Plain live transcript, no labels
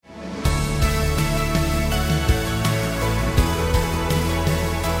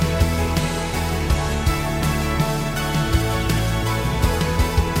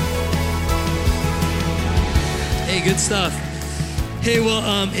stuff. Hey,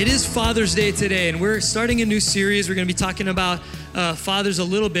 well, it is Father's Day today, and we're starting a new series. We're going to be talking about fathers a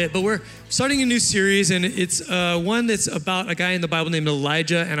little bit, but we're starting a new series, and it's one that's about a guy in the Bible named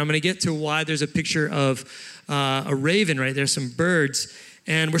Elijah, and I'm going to get to why there's a picture of a raven right there, some birds,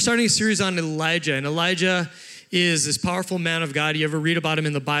 and we're starting a series on Elijah, and Elijah is this powerful man of God. You ever read about him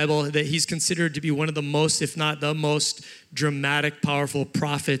in the Bible, that he's considered to be one of the most, if not the most dramatic, powerful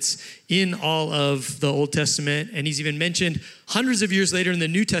prophets in all of the Old Testament. And he's even mentioned hundreds of years later in the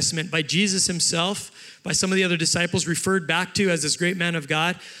New Testament by Jesus himself, by some of the other disciples, referred back to as this great man of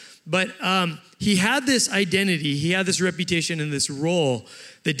God. But he had this identity, he had this reputation and this role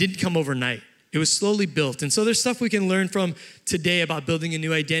that didn't come overnight. It was slowly built. And so there's stuff we can learn from today about building a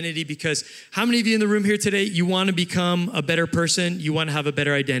new identity, because how many of you in the room here today, you want to become a better person? You want to have a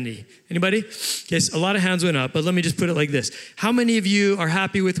better identity? Anybody? Okay, so a lot of hands went up, but let me just put it like this. How many of you are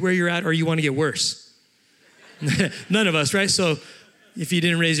happy with where you're at, or you want to get worse? None of us, right? So if you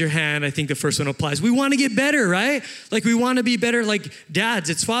didn't raise your hand, I think the first one applies. We want to get better, right? Like we want to be better. Like dads,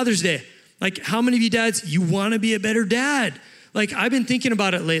 it's Father's Day. Like how many of you dads, you want to be a better dad? Like I've been thinking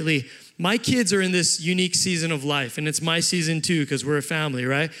about it lately. My kids are in this unique season of life, and it's my season too, because we're a family,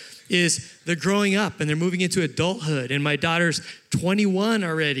 right? Is they're growing up and they're moving into adulthood, and my daughter's 21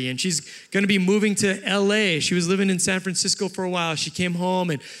 already, and she's going to be moving to LA. She was living in San Francisco for a while. She came home,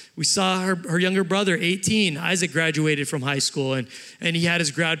 and we saw her younger brother, 18. Isaac graduated from high school, and he had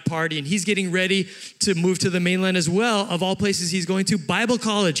his grad party, and he's getting ready to move to the mainland as well. Of all places he's going to, Bible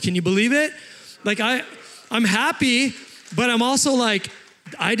college. Can you believe it? Like I'm happy, but I'm also like,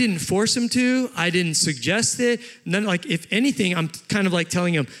 I didn't force him to. I didn't suggest it. None, like, if anything, I'm kind of like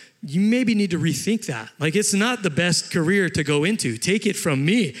telling him, you maybe need to rethink that. Like, it's not the best career to go into. Take it from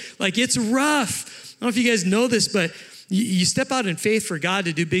me. Like, it's rough. I don't know if you guys know this, but you step out in faith for God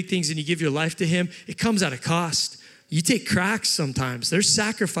to do big things and you give your life to him. It comes at a cost. You take cracks sometimes. There's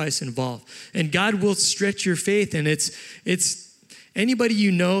sacrifice involved. And God will stretch your faith. And it's anybody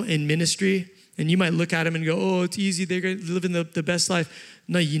you know in ministry, and you might look at them and go, oh, it's easy. They're living the best life.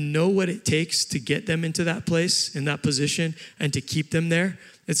 No, you know what it takes to get them into that place, in that position, and to keep them there.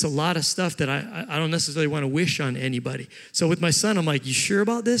 It's a lot of stuff that I don't necessarily want to wish on anybody. So with my son, I'm like, you sure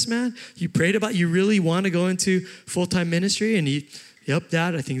about this, man? You prayed about, you really want to go into full-time ministry? And yep,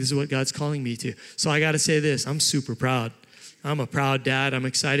 Dad, I think this is what God's calling me to. So I got to say this, I'm super proud. I'm a proud dad. I'm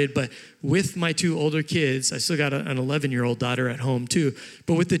excited. But with my two older kids, I still got an 11-year-old daughter at home too.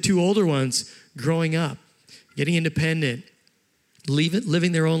 But with the two older ones growing up, getting independent,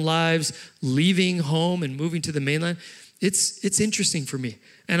 living their own lives, leaving home and moving to the mainland, it's interesting for me.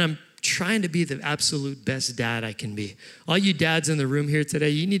 And I'm trying to be the absolute best dad I can be. All you dads in the room here today,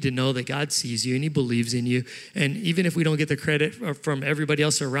 you need to know that God sees you and he believes in you. And even if we don't get the credit from everybody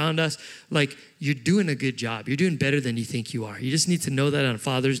else around us, like, you're doing a good job. You're doing better than you think you are. You just need to know that on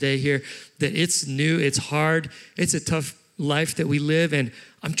Father's Day here, that it's new, it's hard, it's a tough life that we live, and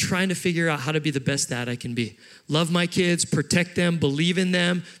I'm trying to figure out how to be the best dad I can be. Love my kids, protect them, believe in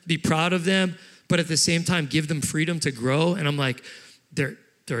them, be proud of them, but at the same time, give them freedom to grow. And I'm like, they're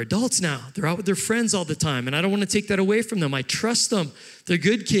adults now. They're out with their friends all the time, and I don't want to take that away from them. I trust them. They're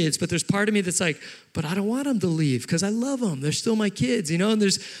good kids, but there's part of me that's like, but I don't want them to leave because I love them. They're still my kids, you know, and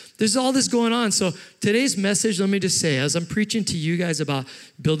there's all this going on. So today's message, let me just say, as I'm preaching to you guys about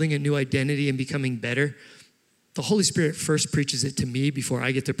building a new identity and becoming better, the Holy Spirit first preaches it to me before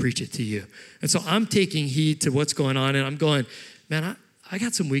I get to preach it to you. And so I'm taking heed to what's going on, and I'm going, man, I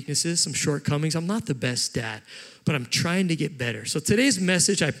got some weaknesses, some shortcomings. I'm not the best dad, but I'm trying to get better. So today's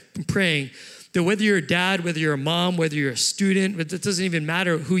message, I'm praying that whether you're a dad, whether you're a mom, whether you're a student, it doesn't even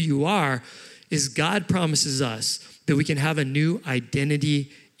matter who you are, is God promises us that we can have a new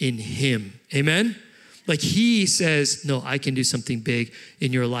identity in him. Amen? Like he says, no, I can do something big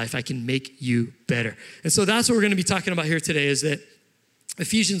in your life. I can make you better. And so that's what we're going to be talking about here today, is that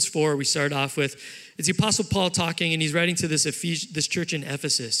Ephesians 4, we start off with, it's the Apostle Paul talking, and he's writing to this church in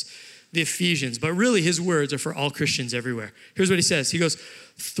Ephesus, the Ephesians. But really, his words are for all Christians everywhere. Here's what he says. He goes,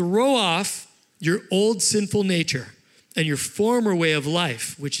 throw off your old sinful nature and your former way of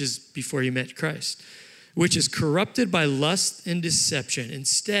life, which is before you met Christ, which is corrupted by lust and deception.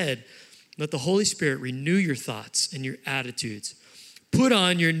 Instead, let the Holy Spirit renew your thoughts and your attitudes. Put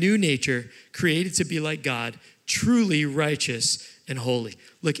on your new nature, created to be like God, truly righteous and holy.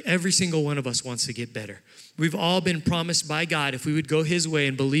 Look, every single one of us wants to get better. We've all been promised by God, if we would go his way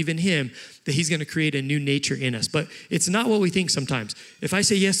and believe in him, that he's going to create a new nature in us. But it's not what we think sometimes. If I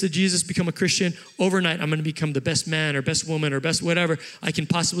say yes to Jesus, become a Christian, overnight I'm going to become the best man or best woman or best whatever I can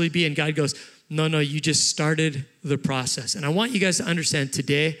possibly be. And God goes, no, you just started the process. And I want you guys to understand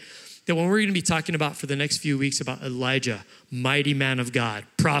today that when we're going to be talking about for the next few weeks about Elijah, mighty man of God,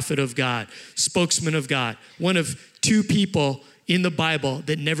 prophet of God, spokesman of God, one of two people in the Bible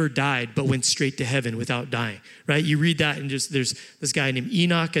that never died but went straight to heaven without dying, right? You read that and just there's this guy named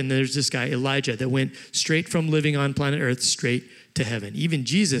Enoch and there's this guy Elijah that went straight from living on planet Earth straight to heaven. Even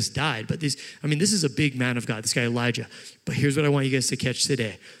Jesus died, but this is a big man of God, this guy Elijah. But here's what I want you guys to catch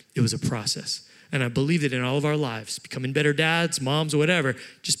today. It was a process. And I believe that in all of our lives, becoming better dads, moms, or whatever,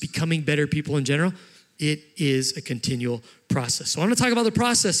 just becoming better people in general, it is a continual process. So I want to talk about the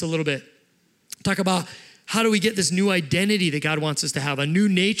process a little bit. Talk about how do we get this new identity that God wants us to have, a new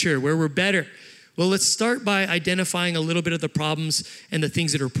nature where we're better. Well, let's start by identifying a little bit of the problems and the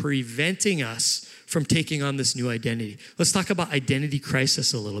things that are preventing us from taking on this new identity. Let's talk about identity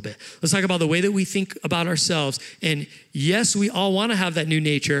crisis a little bit. Let's talk about the way that we think about ourselves. And yes, we all want to have that new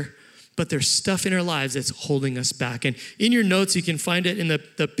nature, but there's stuff in our lives that's holding us back. And in your notes, you can find it in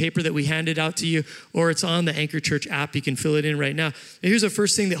the paper that we handed out to you, or it's on the Anchor Church app. You can fill it in right now. And here's the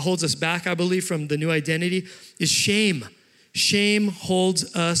first thing that holds us back, I believe, from the new identity is shame. Shame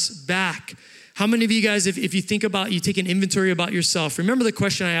holds us back. How many of you guys, if you think about, you take an inventory about yourself, remember the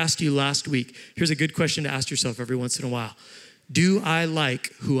question I asked you last week. Here's a good question to ask yourself every once in a while. Do I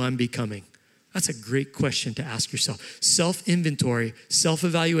like who I'm becoming? That's a great question to ask yourself. Self-inventory,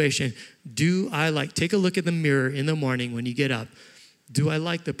 self-evaluation. Take a look at the mirror in the morning when you get up. Do I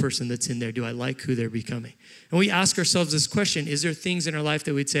like the person that's in there? Do I like who they're becoming? And we ask ourselves this question, is there things in our life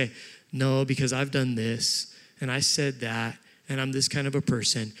that we'd say, no, because I've done this, and I said that, and I'm this kind of a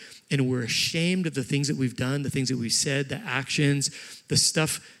person, and we're ashamed of the things that we've done, the things that we've said, the actions, the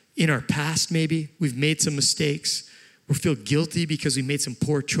stuff in our past maybe. We've made some mistakes. We feel guilty because we made some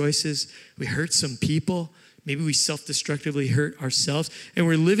poor choices. We hurt some people. Maybe we self-destructively hurt ourselves. And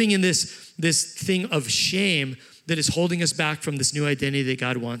we're living in this thing of shame that is holding us back from this new identity that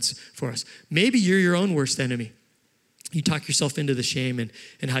God wants for us. Maybe you're your own worst enemy. You talk yourself into the shame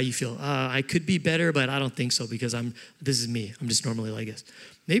and how you feel. I could be better, but I don't think so because this is me. I'm just normally like this.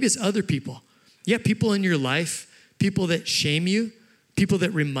 Maybe it's other people. Yeah, people in your life, people that shame you, people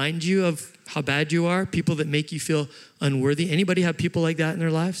that remind you of how bad you are, people that make you feel unworthy. Anybody have people like that in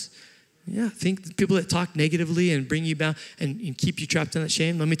their lives? Yeah, think people that talk negatively and bring you down and keep you trapped in that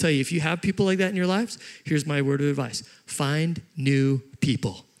shame. Let me tell you, if you have people like that in your lives, here's my word of advice. Find new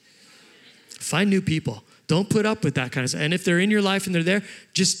people. Find new people. Don't put up with that kind of stuff. And if they're in your life and they're there,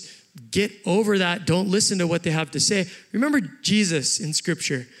 just get over that. Don't listen to what they have to say. Remember Jesus in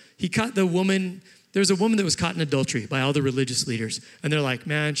Scripture. He caught the woman. There was a woman that was caught in adultery by all the religious leaders. And they're like,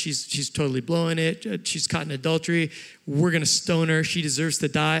 man, she's totally blowing it. She's caught in adultery. We're going to stone her. She deserves to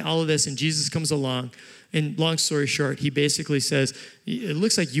die, all of this. And Jesus comes along. And long story short, he basically says, it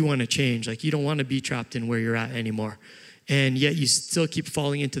looks like you want to change. Like you don't want to be trapped in where you're at anymore. And yet you still keep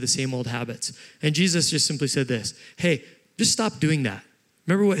falling into the same old habits. And Jesus just simply said this, hey, just stop doing that.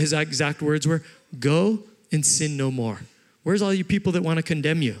 Remember what his exact words were? Go and sin no more. Where's all you people that want to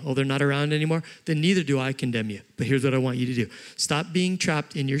condemn you? Oh, they're not around anymore? Then neither do I condemn you. But here's what I want you to do. Stop being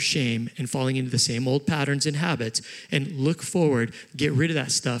trapped in your shame and falling into the same old patterns and habits and look forward, get rid of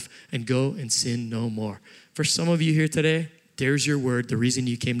that stuff, and go and sin no more. For some of you here today, there's your word, the reason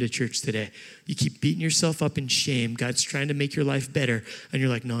you came to church today. You keep beating yourself up in shame. God's trying to make your life better. And you're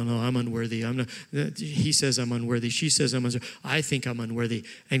like, no, I'm unworthy. He says I'm unworthy. She says I'm unworthy. I think I'm unworthy.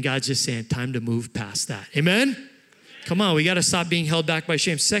 And God's just saying, time to move past that. Amen? Come on, we got to stop being held back by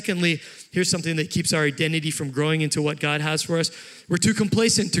shame. Secondly, here's something that keeps our identity from growing into what God has for us. We're too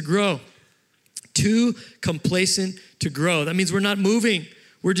complacent to grow. Too complacent to grow. That means we're not moving.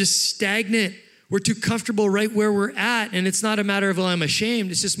 We're just stagnant. We're too comfortable right where we're at. And it's not a matter of, well, I'm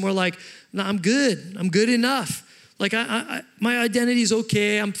ashamed. It's just more like, no, I'm good. I'm good enough. Like my identity is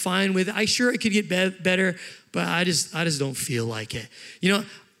okay. I'm fine with it. It could get better, but I just don't feel like it. You know,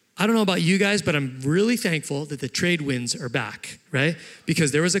 I don't know about you guys, but I'm really thankful that the trade winds are back, right?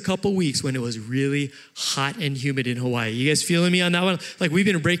 Because there was a couple weeks when it was really hot and humid in Hawaii. You guys feeling me on that one? Like we've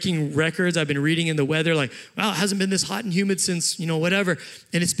been breaking records. I've been reading in the weather like, wow, it hasn't been this hot and humid since, whatever.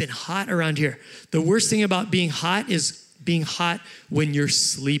 And it's been hot around here. The worst thing about being hot is being hot when you're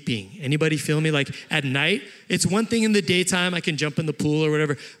sleeping. Anybody feel me? Like at night, it's one thing in the daytime, I can jump in the pool or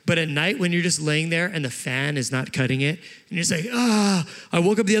whatever, but at night when you're just laying there and the fan is not cutting it, and you're just like, I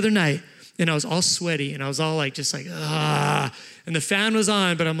woke up the other night and I was all sweaty and I was all like, and the fan was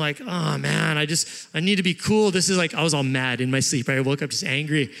on, but I'm like, oh man, I need to be cool. This is like, I was all mad in my sleep. I woke up just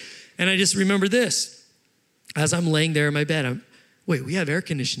angry. And I just remember this, as I'm laying there in my bed, we have air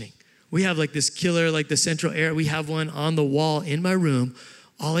conditioning. We have like this killer, like the central air. We have one on the wall in my room.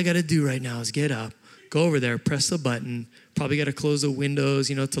 All I got to do right now is get up, go over there, press the button, probably got to close the windows,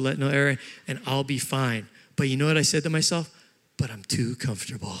 to let no air in, and I'll be fine. But you know what I said to myself? But I'm too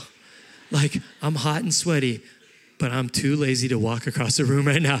comfortable. Like, I'm hot and sweaty, but I'm too lazy to walk across the room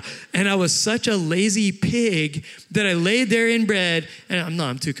right now. And I was such a lazy pig that I laid there in bed, and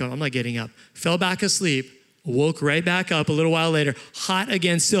I'm too comfortable. I'm not getting up. Fell back asleep. Woke right back up a little while later, hot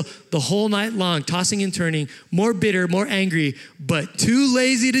again, still the whole night long, tossing and turning, more bitter, more angry, but too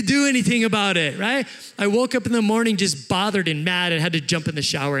lazy to do anything about it, right? I woke up in the morning just bothered and mad and had to jump in the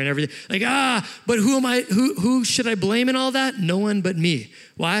shower and everything. Like, but who am I? Who should I blame in all that? No one but me.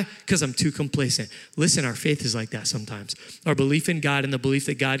 Why? Because I'm too complacent. Listen, our faith is like that sometimes. Our belief in God and the belief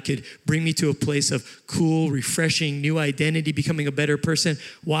that God could bring me to a place of cool, refreshing, new identity, becoming a better person.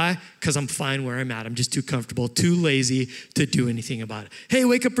 Why? Because I'm fine where I'm at. I'm just too comfortable, too lazy to do anything about it. Hey,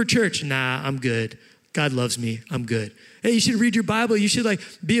 wake up for church. Nah, I'm good. God loves me. I'm good. Hey, you should read your Bible. You should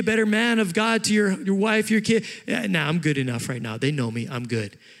be a better man of God to your wife, your kid. Nah, I'm good enough right now. They know me. I'm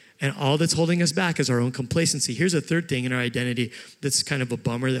good. And all that's holding us back is our own complacency. Here's a third thing in our identity that's kind of a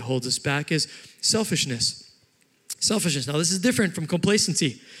bummer that holds us back is selfishness. Selfishness. Now, this is different from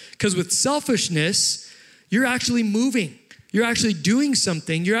complacency because with selfishness, you're actually moving. You're actually doing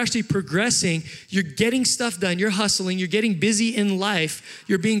something. You're actually progressing. You're getting stuff done. You're hustling. You're getting busy in life.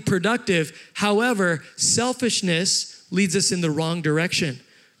 You're being productive. However, selfishness leads us in the wrong direction.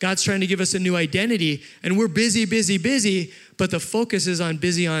 God's trying to give us a new identity, and we're busy, but the focus is on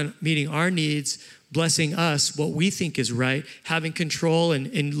meeting our needs, blessing us, what we think is right, having control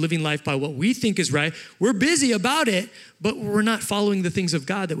and living life by what we think is right. We're busy about it, but we're not following the things of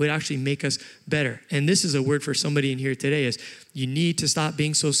God that would actually make us better. And this is a word for somebody in here today is you need to stop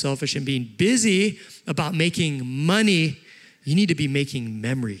being so selfish and being busy about making money. You need to be making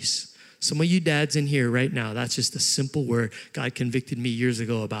memories. Some of you dads in here right now, that's just a simple word God convicted me years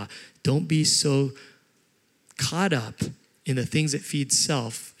ago about. Don't be so caught up in the things that feed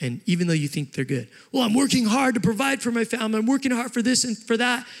self, and even though you think they're good. Well, I'm working hard to provide for my family. I'm working hard for this and for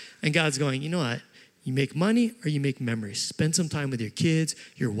that. And God's going, you know what? You make money or you make memories. Spend some time with your kids,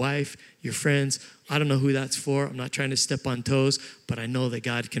 your wife, your friends. I don't know who that's for. I'm not trying to step on toes, but I know that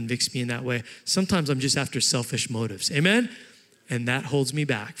God convicts me in that way. Sometimes I'm just after selfish motives. Amen? And that holds me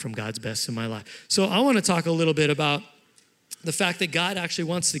back from God's best in my life. So I want to talk a little bit about the fact that God actually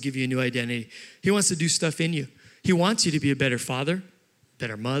wants to give you a new identity. He wants to do stuff in you. He wants you to be a better father,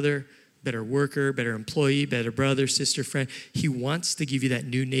 better mother, better worker, better employee, better brother, sister, friend. He wants to give you that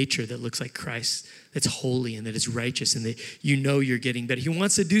new nature that looks like Christ, that's holy and that is righteous and that you know you're getting better. He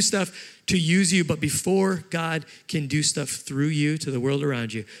wants to do stuff to use you, but before God can do stuff through you to the world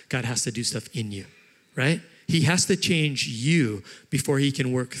around you, God has to do stuff in you, right? He has to change you before he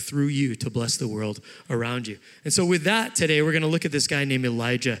can work through you to bless the world around you. And so with that today, we're going to look at this guy named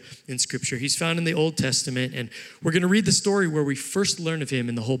Elijah in Scripture. He's found in the Old Testament, and we're going to read the story where we first learn of him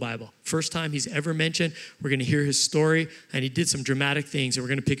in the whole Bible. First time he's ever mentioned. We're going to hear his story, and he did some dramatic things, and we're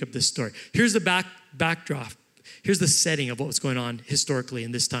going to pick up this story. Here's the backdrop. Here's the setting of what was going on historically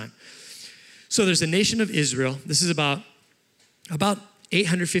in this time. So there's a nation of Israel. This is about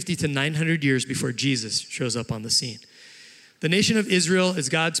 850 to 900 years before Jesus shows up on the scene. The nation of Israel is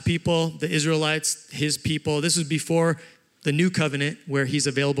God's people, the Israelites, his people. This was before the new covenant where he's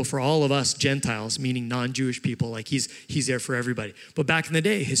available for all of us Gentiles, meaning non-Jewish people, like he's there for everybody. But back in the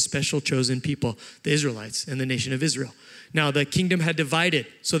day, his special chosen people, the Israelites and the nation of Israel. Now the kingdom had divided.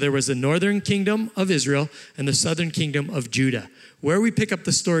 So there was the northern kingdom of Israel and the southern kingdom of Judah. Where we pick up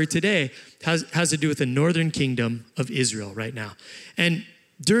the story today has to do with the northern kingdom of Israel right now. And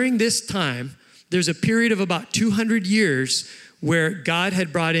during this time, there's a period of about 200 years where God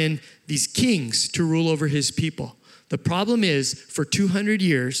had brought in these kings to rule over his people. The problem is, for 200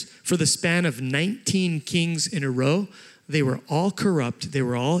 years, for the span of 19 kings in a row, they were all corrupt, they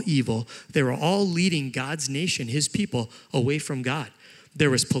were all evil, they were all leading God's nation, his people, away from God. There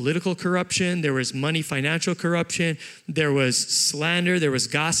was political corruption, there was money, financial corruption, there was slander, there was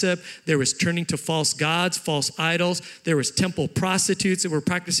gossip, there was turning to false gods, false idols, there was temple prostitutes that were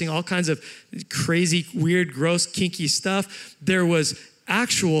practicing all kinds of crazy, weird, gross, kinky stuff. There was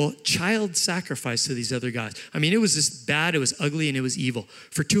actual child sacrifice to these other gods. I mean, it was just bad, it was ugly, and it was evil.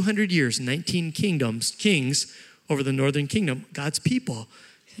 For 200 years, 19 kings over the northern kingdom, God's people,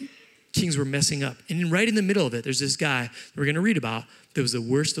 kings were messing up. And right in the middle of it, there's this guy that we're going to read about that was the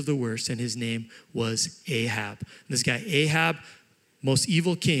worst of the worst, and his name was Ahab. And this guy, Ahab, most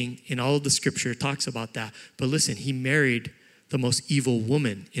evil king in all of the scripture, talks about that. But listen, he married the most evil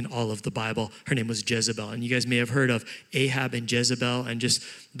woman in all of the Bible. Her name was Jezebel. And you guys may have heard of Ahab and Jezebel and just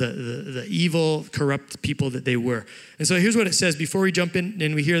the evil, corrupt people that they were. And so here's what it says. Before we jump in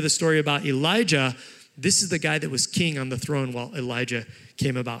and we hear the story about Elijah, This is the guy that was king on the throne while Elijah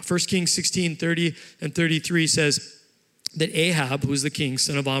came about. 1 Kings 16, 30 and 33 says that Ahab, who was the king,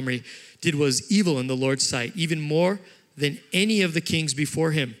 son of Omri, did what was evil in the Lord's sight, even more than any of the kings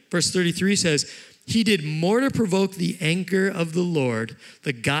before him. Verse 33 says, he did more to provoke the anger of the Lord,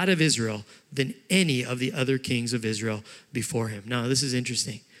 the God of Israel, than any of the other kings of Israel before him. Now, this is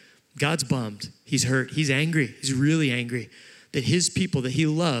interesting. God's bummed. He's hurt. He's angry. He's really angry that his people that he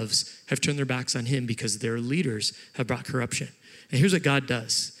loves have turned their backs on him because their leaders have brought corruption. And here's what God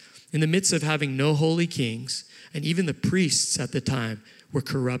does. In the midst of having no holy kings, and even the priests at the time were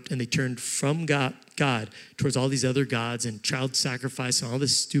corrupt, and they turned from God towards all these other gods and child sacrifice and all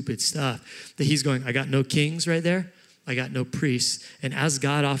this stupid stuff, that he's going, I got no kings right there. I got no priests. And as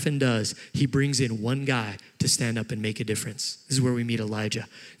God often does, he brings in one guy to stand up and make a difference. This is where we meet Elijah.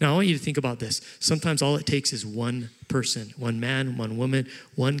 Now, I want you to think about this. Sometimes all it takes is one person, one man, one woman,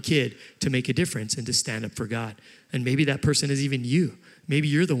 one kid to make a difference and to stand up for God. And maybe that person is even you. Maybe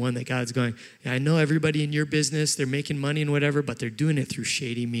you're the one that God's going, yeah, I know everybody in your business, they're making money and whatever, but they're doing it through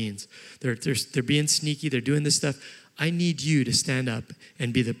shady means. They're being sneaky. They're doing this stuff. I need you to stand up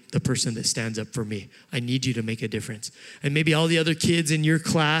and be the person that stands up for me. I need you to make a difference. And maybe all the other kids in your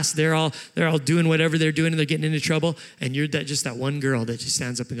class, they're all doing whatever they're doing and they're getting into trouble. And you're that one girl that just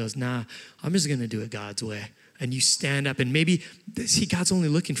stands up and goes, nah, I'm just going to do it God's way. And you stand up, and maybe, see, God's only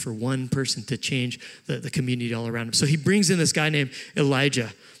looking for one person to change the community all around him. So he brings in this guy named Elijah.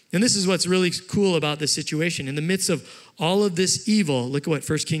 And this is what's really cool about this situation. In the midst of all of this evil, look at what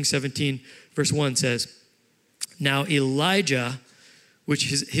 1 Kings 17, verse 1 says. Now Elijah, which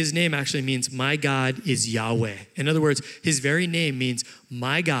his name actually means, my God is Yahweh. In other words, his very name means,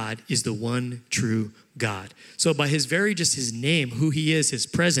 my God is the one true God. So by his name, who he is, his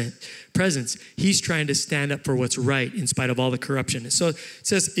presence, he's trying to stand up for what's right in spite of all the corruption. So it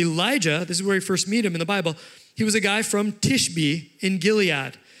says Elijah, this is where we first meet him in the Bible. He was a guy from Tishbe in Gilead,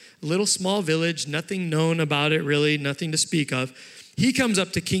 a little small village, nothing known about it really, nothing to speak of. He comes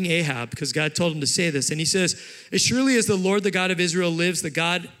up to King Ahab because God told him to say this. And he says, as surely as the Lord, the God of Israel lives, the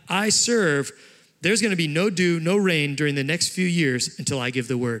God I serve, there's going to be no dew, no rain during the next few years until I give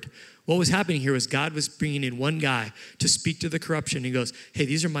the word. What was happening here was God was bringing in one guy to speak to the corruption. He goes, hey,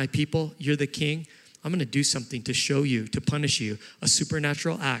 these are my people. You're the king. I'm going to do something to show you, to punish you, a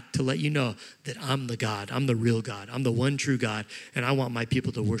supernatural act to let you know that I'm the God. I'm the real God. I'm the one true God, and I want my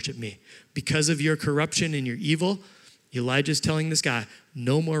people to worship me. Because of your corruption and your evil, Elijah's telling this guy,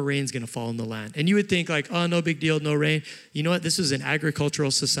 no more rain's going to fall in the land. And you would think like, oh, no big deal, no rain. You know what? This was an agricultural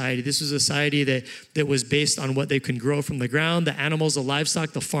society. This was a society that was based on what they can grow from the ground, the animals, the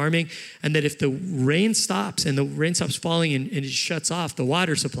livestock, the farming, and that if the rain stops and the rain stops falling and it shuts off the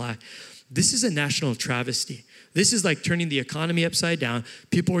water supply, this is a national travesty. This is like turning the economy upside down.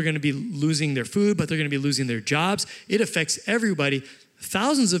 People are going to be losing their food, but they're going to be losing their jobs. It affects everybody.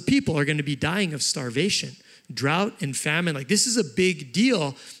 Thousands of people are going to be dying of starvation. Drought and famine, like this is a big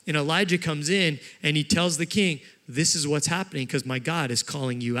deal. And Elijah comes in and he tells the king, this is what's happening because my God is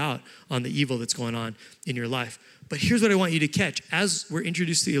calling you out on the evil that's going on in your life. But here's what I want you to catch. As we're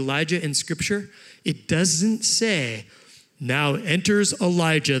introduced to Elijah in scripture, it doesn't say, now enters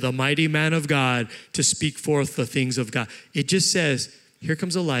Elijah, the mighty man of God, to speak forth the things of God. It just says, here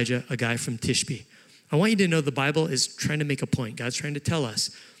comes Elijah, a guy from Tishbe. I want you to know the Bible is trying to make a point. God's trying to tell us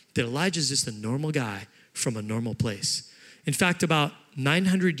that Elijah is just a normal guy from a normal place. In fact, about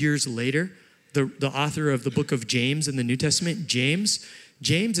 900 years later, the author of the book of James in the New Testament, James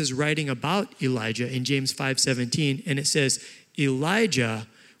is writing about Elijah in James 5:17, and it says, Elijah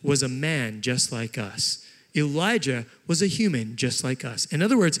was a man just like us. Elijah was a human just like us. In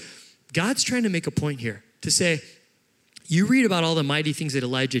other words, God's trying to make a point here to say, you read about all the mighty things that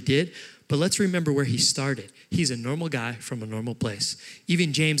Elijah did, but let's remember where he started. He's a normal guy from a normal place.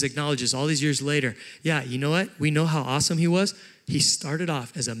 Even James acknowledges all these years later, yeah, you know what? We know how awesome he was. He started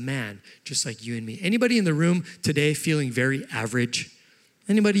off as a man just like you and me. Anybody in the room today feeling very average?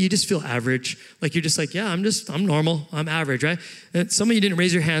 Anybody, you just feel average? Like you're just like, yeah, I'm normal. I'm average, right? And some of you didn't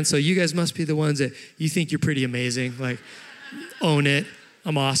raise your hand, so you guys must be the ones that you think you're pretty amazing. Like, own it.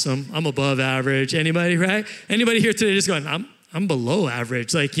 I'm awesome. I'm above average. Anybody, right? Anybody here today just going, I'm below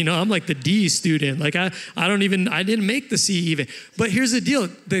average. Like, I'm like the D student. Like I didn't make the C even. But here's the deal.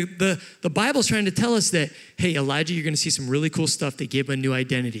 The Bible's trying to tell us that, hey, Elijah, you're going to see some really cool stuff that gave him a new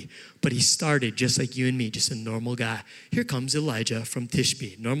identity. But he started just like you and me, just a normal guy. Here comes Elijah from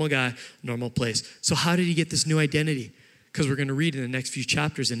Tishbe. Normal guy, normal place. So how did he get this new identity? Because we're going to read in the next few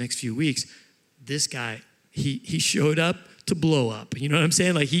chapters, the next few weeks, this guy, he showed up to blow up. You know what I'm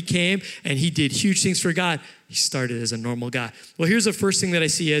saying? Like he came and he did huge things for God. He started as a normal guy. Well, here's the first thing that I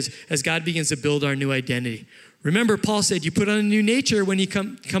see as God begins to build our new identity. Remember, Paul said you put on a new nature when you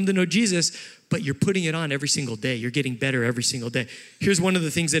come to know Jesus, but you're putting it on every single day. You're getting better every single day. Here's one of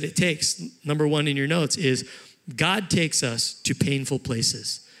the things that it takes. Number one in your notes is God takes us to painful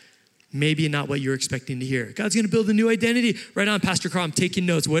places. Maybe not what you're expecting to hear. God's going to build a new identity. Right on, Pastor Carl, I'm taking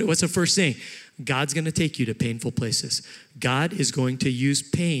notes. What's the first thing? God's going to take you to painful places. God is going to use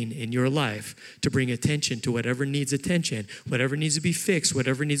pain in your life to bring attention to whatever needs attention, whatever needs to be fixed,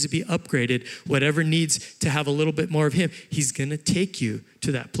 whatever needs to be upgraded, whatever needs to have a little bit more of him. He's going to take you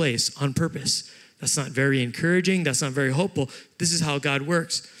to that place on purpose. That's not very encouraging. That's not very hopeful. This is how God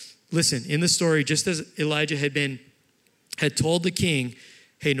works. Listen, in the story, just as Elijah had told the king,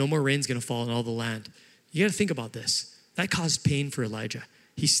 hey, no more rain's going to fall on all the land. You got to think about this. That caused pain for Elijah.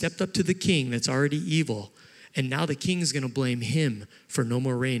 He stepped up to the king that's already evil, and now the king is going to blame him for no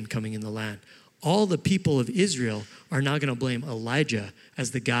more rain coming in the land. All the people of Israel are now going to blame Elijah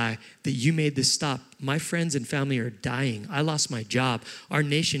as the guy that you made this stop. My friends and family are dying. I lost my job. Our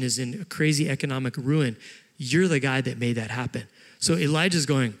nation is in a crazy economic ruin. You're the guy that made that happen. So Elijah's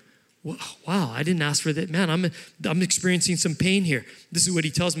going, wow, I didn't ask for that. Man, I'm experiencing some pain here. This is what he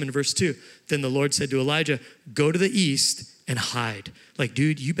tells him in verse 2. Then the Lord said to Elijah, go to the east and hide. Like,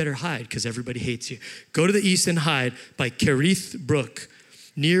 dude, you better hide because everybody hates you. Go to the east and hide by Kerith Brook,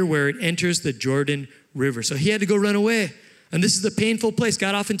 near where it enters the Jordan River. So he had to go run away. And this is the painful place.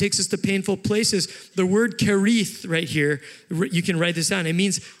 God often takes us to painful places. The word Kerith right here, you can write this down. It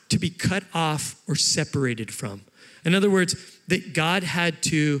means to be cut off or separated from. In other words, that God had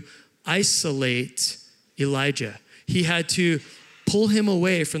to isolate Elijah. He had to pull him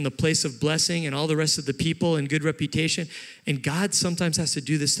away from the place of blessing and all the rest of the people and good reputation. And God sometimes has to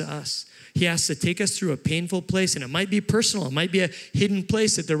do this to us. He has to take us through a painful place, and it might be personal. It might be a hidden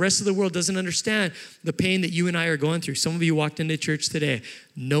place that the rest of the world doesn't understand the pain that you and I are going through. Some of you walked into church today.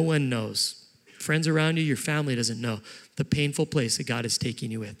 No one knows. Friends around you, your family doesn't know the painful place that God is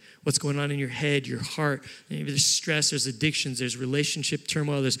taking you with. What's going on in your head, your heart. Maybe there's stress, there's addictions, there's relationship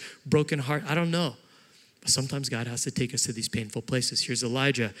turmoil, there's broken heart. I don't know. But sometimes God has to take us to these painful places. Here's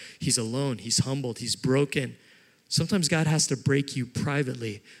Elijah. He's alone. He's humbled. He's broken. Sometimes God has to break you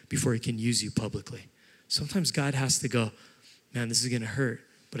privately before he can use you publicly. Sometimes God has to go, man, this is going to hurt,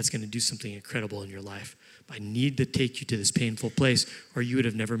 but it's going to do something incredible in your life. I need to take you to this painful place or you would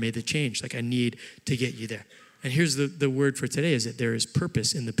have never made the change. Like, I need to get you there. And here's the word for today is that there is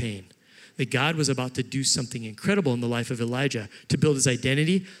purpose in the pain. That God was about to do something incredible in the life of Elijah to build his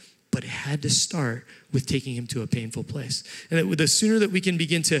identity, but it had to start with taking him to a painful place. And that the sooner that we can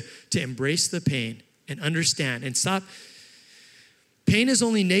begin to embrace the pain and understand and stop. Pain is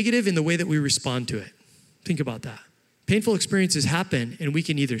only negative in the way that we respond to it. Think about that. Painful experiences happen and we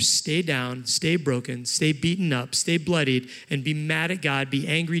can either stay down, stay broken, stay beaten up, stay bloodied, and be mad at God, be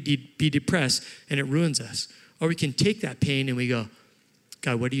angry, be depressed, and it ruins us. Or we can take that pain and we go,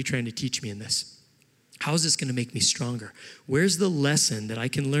 God, what are you trying to teach me in this? How is this going to make me stronger? Where's the lesson that I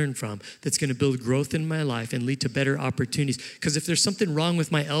can learn from that's going to build growth in my life and lead to better opportunities? Because if there's something wrong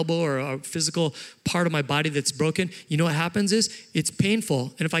with my elbow or a physical part of my body that's broken, you know what happens is it's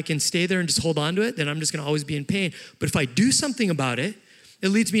painful. And if I can stay there and just hold on to it, then I'm just going to always be in pain. But if I do something about it, it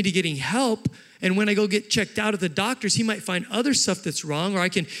leads me to getting help. And when I go get checked out at the doctors, he might find other stuff that's wrong, or I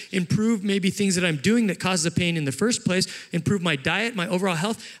can improve maybe things that I'm doing that cause the pain in the first place, improve my diet, my overall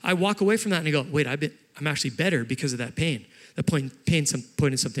health. I walk away from that and I go, wait, I'm actually better because of that pain. That pain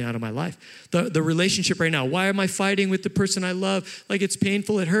pointing something out of my life. The relationship right now, why am I fighting with the person I love? Like, it's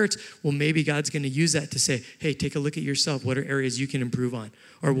painful, it hurts. Well, maybe God's going to use that to say, hey, take a look at yourself. What are areas you can improve on?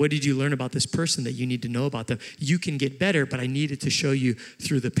 Or what did you learn about this person that you need to know about them? You can get better, but I needed to show you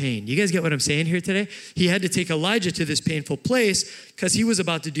through the pain. You guys get what I'm saying here today? He had to take Elijah to this painful place because he was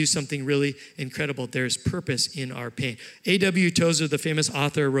about to do something really incredible. There's purpose in our pain. A.W. Tozer, the famous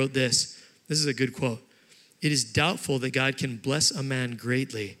author, wrote this. This is a good quote. It is doubtful that God can bless a man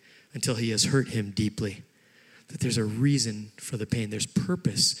greatly until he has hurt him deeply. That there's a reason for the pain. There's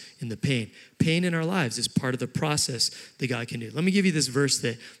purpose in the pain. Pain in our lives is part of the process that God can do. Let me give you this verse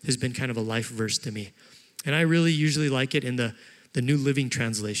that has been kind of a life verse to me. And I really usually like it in the New Living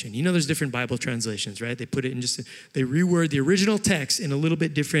Translation. You know, there's different Bible translations, right? They put it in they reword the original text in a little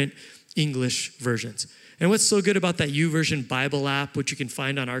bit different English versions. And what's so good about that YouVersion Bible app, which you can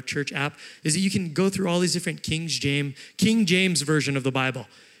find on our church app, is that you can go through all these different King James version of the Bible,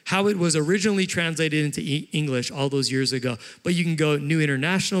 how it was originally translated into English all those years ago. But you can go New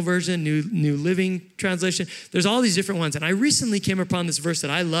International Version, New Living Translation. There's all these different ones. And I recently came upon this verse that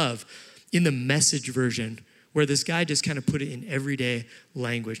I love in the Message version, where this guy just kind of put it in everyday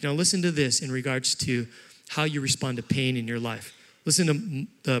language. Now listen to this in regards to how you respond to pain in your life. Listen to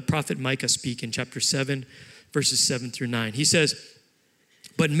the prophet Micah speak in chapter 7, verses 7 through 9. He says,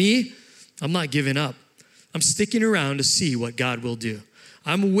 "But me, I'm not giving up. I'm sticking around to see what God will do.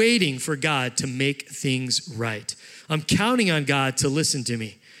 I'm waiting for God to make things right. I'm counting on God to listen to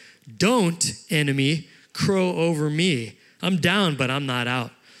me. Don't, enemy, crow over me. I'm down, but I'm not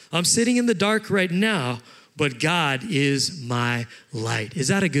out. I'm sitting in the dark right now, but God is my light." Is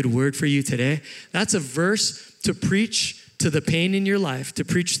that a good word for you today? That's a verse to preach to the pain in your life, to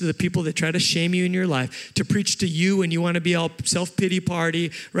preach to the people that try to shame you in your life, to preach to you when you want to be all self-pity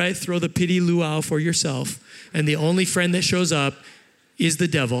party, right? Throw the pity luau for yourself. And the only friend that shows up is the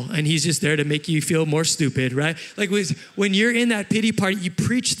devil, and he's just there to make you feel more stupid, right? Like when you're in that pity party, you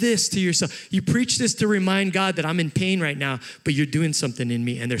preach this to yourself. You preach this to remind God that I'm in pain right now, but you're doing something in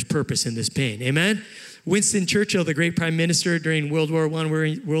me, and there's purpose in this pain. Amen? Winston Churchill, the great prime minister during World War I, we're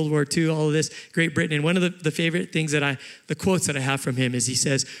in World War II, all of this, Great Britain. And one of the favorite things the quotes that I have from him is he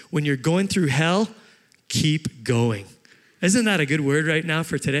says, "When you're going through hell, keep going." Isn't that a good word right now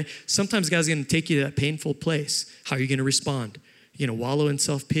for today? Sometimes God's going to take you to that painful place. How are you going to respond? You going to wallow in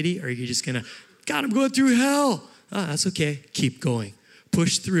self-pity, or are you just going to, "God, I'm going through hell"? That's okay. Keep going.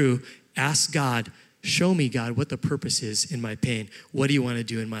 Push through. Ask God, show me, God, what the purpose is in my pain. What do you want to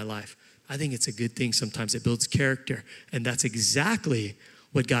do in my life? I think it's a good thing sometimes. It builds character. And that's exactly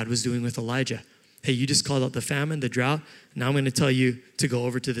what God was doing with Elijah. Hey, you just called out the famine, the drought. Now I'm going to tell you to go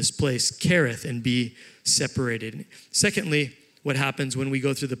over to this place, Kerith, and be separated. Secondly, what happens when we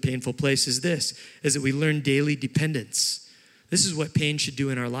go through the painful place is this, is that we learn daily dependence. This is what pain should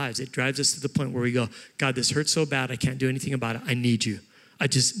do in our lives. It drives us to the point where we go, "God, this hurts so bad, I can't do anything about it. I need you. I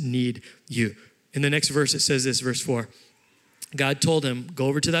just need you." In the next verse, it says this, verse 4. God told him, "Go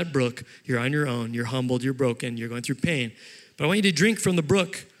over to that brook. You're on your own. You're humbled. You're broken. You're going through pain. But I want you to drink from the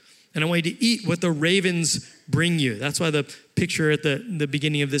brook, and I want you to eat what the ravens bring you." That's why the picture at the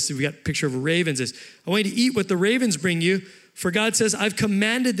beginning of this, we got a picture of ravens is, "I want you to eat what the ravens bring you, for God says, I've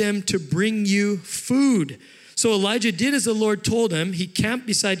commanded them to bring you food." So Elijah did as the Lord told him. He camped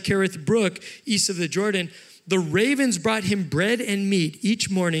beside Kerith Brook, east of the Jordan. The ravens brought him bread and meat each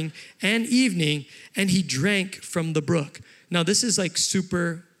morning and evening, and he drank from the brook. Now, this is like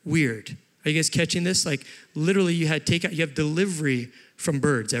super weird. Are you guys catching this? Like literally you have delivery from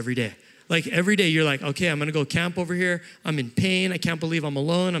birds every day. Like every day you're like, "Okay, I'm going to go camp over here. I'm in pain. I can't believe I'm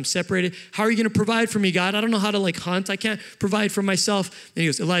alone. I'm separated. How are you going to provide for me, God? I don't know how to like hunt. I can't provide for myself." And he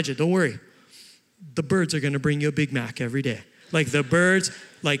goes, "Elijah, don't worry. The birds are going to bring you a Big Mac every day." Like the birds,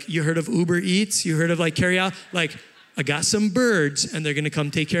 like you heard of Uber Eats? You heard of like carry out? Like I got some birds and they're going to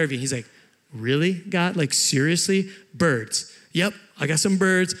come take care of you. He's like, "Really, God? Like seriously? Birds?" "Yep, I got some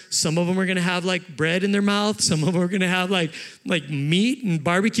birds. Some of them are going to have like bread in their mouth. Some of them are going to have like meat and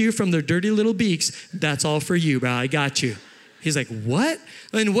barbecue from their dirty little beaks. That's all for you, bro. I got you." He's like, "What?"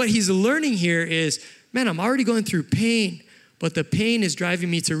 And what he's learning here is, man, I'm already going through pain, but the pain is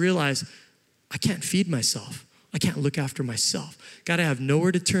driving me to realize I can't feed myself. I can't look after myself. God, I have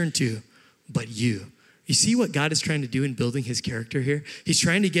nowhere to turn to but you. You see what God is trying to do in building his character here? He's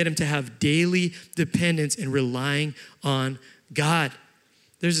trying to get him to have daily dependence and relying on God.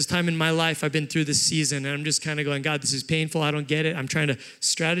 There's this time in my life, I've been through this season, and I'm just kind of going, "God, this is painful. I don't get it." I'm trying to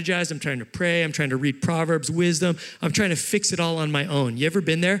strategize. I'm trying to pray. I'm trying to read Proverbs, wisdom. I'm trying to fix it all on my own. You ever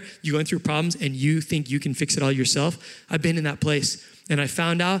been there? You going through problems and you think you can fix it all yourself? I've been in that place, and I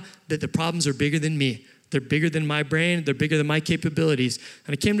found out that the problems are bigger than me. They're bigger than my brain. They're bigger than my capabilities.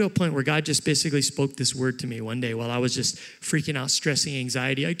 And I came to a point where God just basically spoke this word to me one day while I was just freaking out, stressing,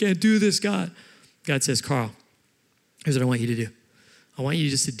 anxiety. "I can't do this, God." God says, "Carl, here's what I want you to do. I want you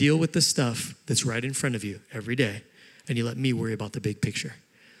just to deal with the stuff that's right in front of you every day, and you let me worry about the big picture."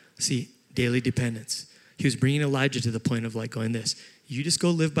 See, daily dependence. He was bringing Elijah to the point of like going this, "You just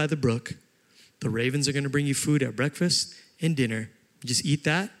go live by the brook. The ravens are going to bring you food at breakfast and dinner. You just eat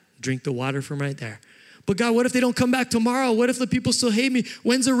that, drink the water from right there. But God, what if they don't come back tomorrow? What if the people still hate me?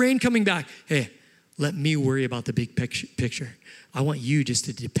 When's the rain coming back?" Hey, let me worry about the big picture. I want you just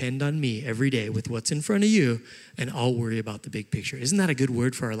to depend on me every day with what's in front of you, and I'll worry about the big picture. Isn't that a good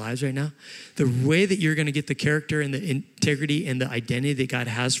word for our lives right now? The way that you're going to get the character and the integrity and the identity that God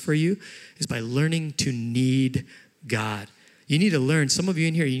has for you is by learning to need God. You need to learn, some of you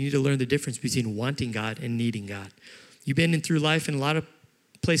in here, you need to learn the difference between wanting God and needing God. You've been through life in a lot of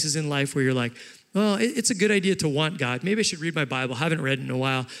places in life where you're like, Well, it's a good idea to want God. Maybe I should read my Bible. Haven't read it in a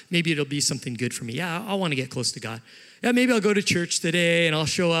while. Maybe it'll be something good for me. Yeah, I want to get close to God. Yeah, maybe I'll go to church today and I'll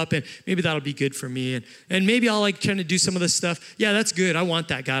show up and maybe that'll be good for me. And maybe I'll like trying to do some of this stuff. Yeah, that's good. I want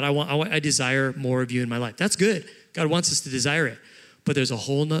that, God. I desire more of you in my life. That's good. God wants us to desire it. But there's a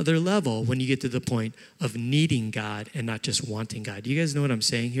whole nother level when you get to the point of needing God and not just wanting God. Do you guys know what I'm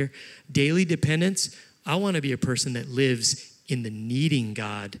saying here? Daily dependence. I want to be a person that lives in the needing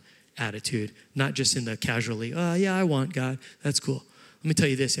God attitude, not just in the casually, oh yeah, I want God. That's cool. Let me tell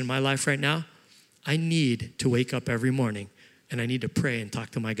you this, in my life right now, I need to wake up every morning and I need to pray and talk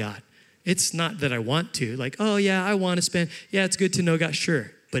to my God. It's not that I want to, like, oh yeah, I want to spend, yeah, it's good to know God,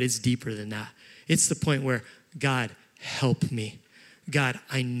 sure, but it's deeper than that. It's the point where, God, help me. God,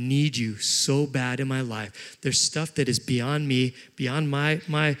 I need you so bad in my life. There's stuff that is beyond me, beyond my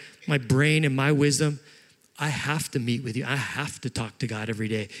brain and my wisdom. I have to meet with you. I have to talk to God every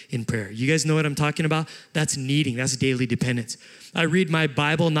day in prayer. You guys know what I'm talking about? That's needing. That's daily dependence. I read my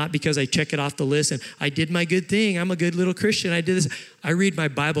Bible not because I check it off the list and I did my good thing. I'm a good little Christian. I did this. I read my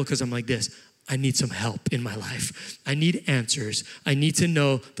Bible because I'm like this. I need some help in my life. I need answers. I need to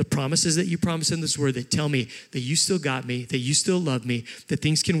know the promises that you promise in this word that tell me that you still got me, that you still love me, that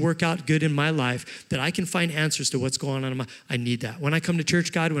things can work out good in my life, that I can find answers to what's going on in my life. I need that. When I come to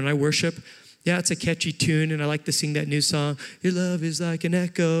church, God, when I worship, yeah, it's a catchy tune, and I like to sing that new song. Your love is like an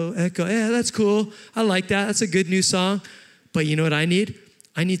echo, echo. Yeah, that's cool. I like that. That's a good new song. But you know what I need?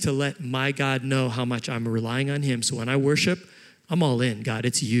 I need to let my God know how much I'm relying on him. So when I worship, I'm all in. God,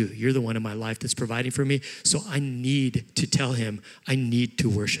 it's you. You're the one in my life that's providing for me. So I need to tell him I need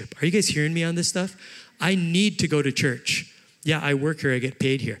to worship. Are you guys hearing me on this stuff? I need to go to church. Yeah, I work here, I get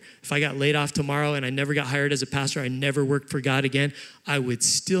paid here. If I got laid off tomorrow and I never got hired as a pastor, I never worked for God again, I would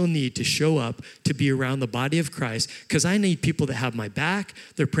still need to show up to be around the body of Christ because I need people that have my back.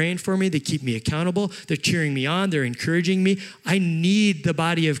 They're praying for me. They keep me accountable. They're cheering me on. They're encouraging me. I need the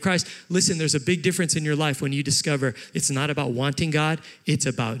body of Christ. Listen, there's a big difference in your life when you discover it's not about wanting God. It's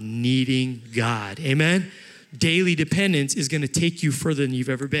about needing God. Amen? Daily dependence is going to take you further than you've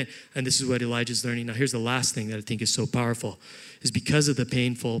ever been. And this is what Elijah's learning. Now, here's the last thing that I think is so powerful, is because of the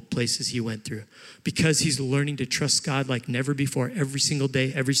painful places he went through, because he's learning to trust God like never before, every single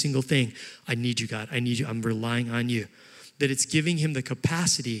day, every single thing. I need you, God. I need you. I'm relying on you. That it's giving him the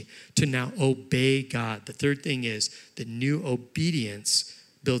capacity to now obey God. The third thing is that new obedience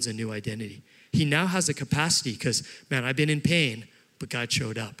builds a new identity. He now has a capacity because, man, I've been in pain, but God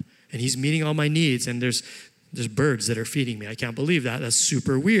showed up. And he's meeting all my needs, and there's birds that are feeding me. I can't believe that. That's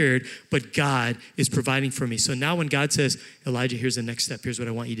super weird, but God is providing for me. So now when God says, Elijah, here's the next step. Here's what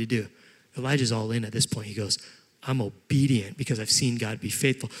I want you to do. Elijah's all in at this point. He goes, I'm obedient because I've seen God be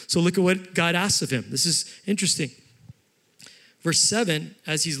faithful. So look at what God asks of him. This is interesting. Verse 7,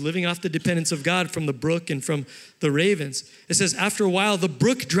 as he's living off the dependence of God from the brook and from the ravens, it says, after a while, the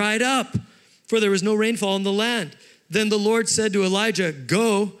brook dried up, for there was no rainfall in the land. Then the Lord said to Elijah,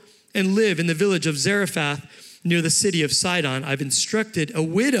 go and live in the village of Zarephath near the city of Sidon. I've instructed a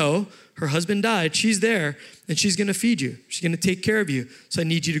widow, her husband died, she's there, and she's going to feed you. She's going to take care of you. So I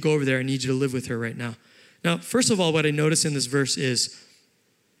need you to go over there. I need you to live with her right now. Now, first of all, what I notice in this verse is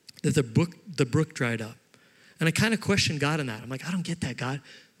that the brook dried up. And I kind of question God on that. I'm like, I don't get that, God.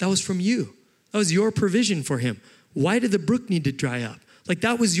 That was from you. That was your provision for him. Why did the brook need to dry up? Like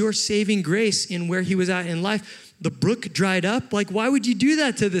that was your saving grace in where he was at in life. The brook dried up. Like, why would you do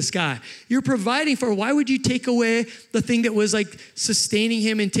that to this guy? You're providing for, why would you take away the thing that was like sustaining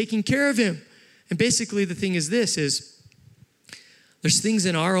him and taking care of him? And basically the thing is this, is there's things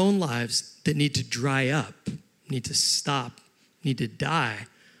in our own lives that need to dry up, need to stop, need to die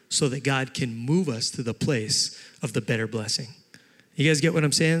so that God can move us to the place of the better blessing. You guys get what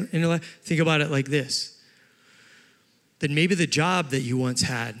I'm saying in your life? Think about it like this. That maybe the job that you once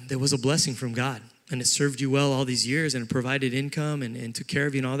had, that was a blessing from God, and it served you well all these years and provided income and took care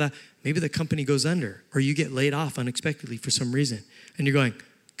of you and all that, maybe the company goes under or you get laid off unexpectedly for some reason. And you're going,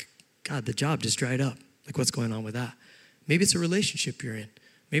 God, the job just dried up. Like, what's going on with that? Maybe it's a relationship you're in.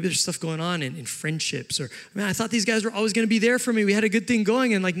 Maybe there's stuff going on in friendships, or, man, I thought these guys were always going to be there for me. We had a good thing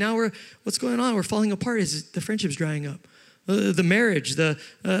going, and like now what's going on? We're falling apart. Is the friendship's drying up? The marriage,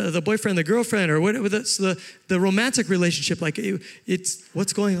 the boyfriend, the girlfriend, or whatever, that's the romantic relationship. Like it's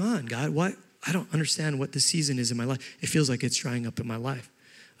what's going on, God? Why? I don't understand what the season is in my life. It feels like it's drying up in my life.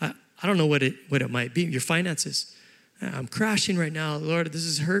 I don't know what it might be. Your finances. I'm crashing right now. Lord, this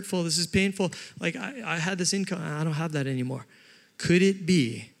is hurtful. This is painful. Like I had this income. I don't have that anymore. Could it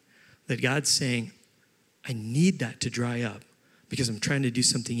be that God's saying, I need that to dry up, because I'm trying to do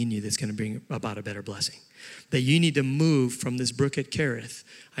something in you that's going to bring about a better blessing. That you need to move from this brook at Kerith.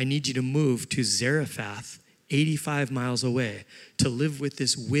 I need you to move to Zarephath, 85 miles away, to live with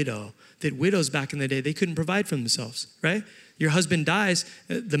this widow. That widows back in the day, they couldn't provide for themselves, right? Your husband dies,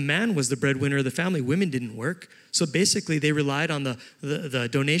 the man was the breadwinner of the family. Women didn't work. So basically they relied on the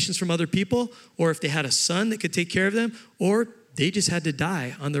donations from other people, or if they had a son that could take care of them, or they just had to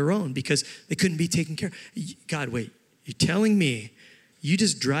die on their own because they couldn't be taken care of. God, wait, you're telling me you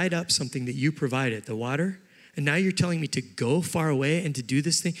just dried up something that you provided, the water, and now you're telling me to go far away and to do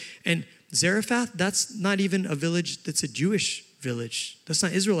this thing? And Zarephath, that's not even a village that's a Jewish village. That's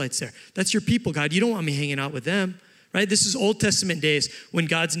not Israelites there. That's your people, God. You don't want me hanging out with them, right? This is Old Testament days when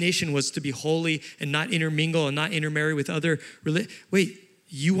God's nation was to be holy and not intermingle and not intermarry with other religions. Wait,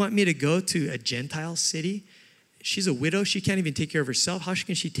 you want me to go to a Gentile city? She's a widow. She can't even take care of herself. How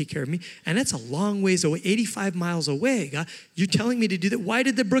can she take care of me? And that's a long ways away, 85 miles away. God, you're telling me to do that. Why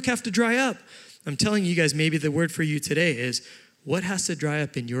did the brook have to dry up? I'm telling you guys, maybe the word for you today is, what has to dry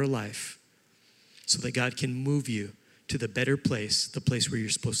up in your life so that God can move you to the better place, the place where you're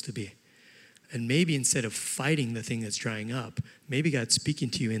supposed to be? And maybe instead of fighting the thing that's drying up, maybe God's speaking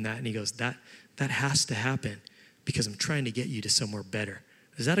to you in that, and he goes, that has to happen because I'm trying to get you to somewhere better.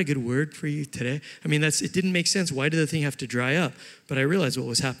 Is that a good word for you today? I mean, it didn't make sense. Why did the thing have to dry up? But I realized what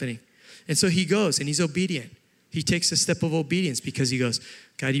was happening. And so he goes and he's obedient. He takes a step of obedience because he goes,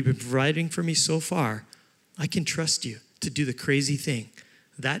 God, you've been providing for me so far. I can trust you to do the crazy thing.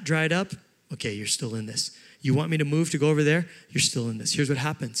 That dried up? Okay, you're still in this. You want me to move to go over there? You're still in this. Here's what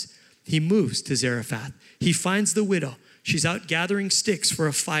happens. He moves to Zarephath. He finds the widow. She's out gathering sticks for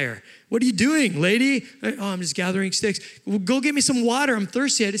a fire. What are you doing, lady? Oh, I'm just gathering sticks. Well, go get me some water. I'm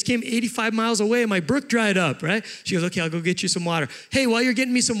thirsty. I just came 85 miles away and my brook dried up, right? She goes, okay, I'll go get you some water. Hey, while you're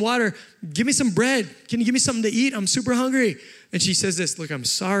getting me some water, give me some bread. Can you give me something to eat? I'm super hungry. And she says this, look, I'm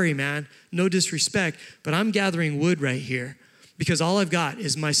sorry, man. No disrespect, but I'm gathering wood right here because all I've got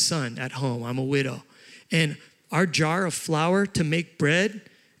is my son at home. I'm a widow. And our jar of flour to make bread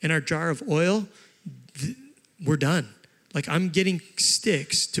and our jar of oil, we're done. Like, I'm getting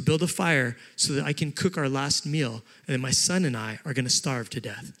sticks to build a fire so that I can cook our last meal, and then my son and I are going to starve to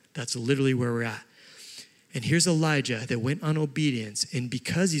death. That's literally where we're at. And here's Elijah that went on obedience, and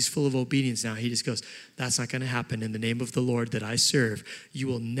because he's full of obedience now, he just goes, that's not going to happen in the name of the Lord that I serve. You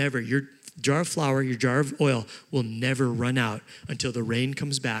will never, your jar of flour, your jar of oil will never run out until the rain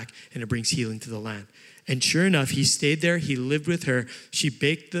comes back and it brings healing to the land. And sure enough, he stayed there. He lived with her. She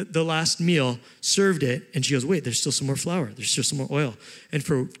baked the last meal, served it, and she goes, wait, there's still some more flour. There's still some more oil. And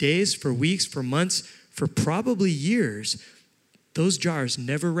for days, for weeks, for months, for probably years, those jars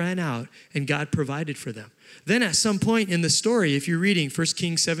never ran out, and God provided for them. Then at some point in the story, if you're reading 1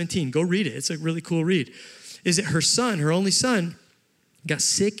 Kings 17, go read it. It's a really cool read. Is that her son, her only son, got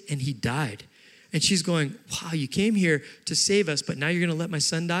sick and he died. And she's going, wow, you came here to save us, but now you're going to let my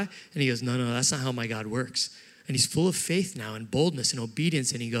son die? And he goes, no, that's not how my God works. And he's full of faith now and boldness and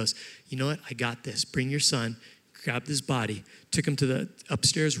obedience. And he goes, you know what? I got this. Bring your son. Grabbed his body, took him to the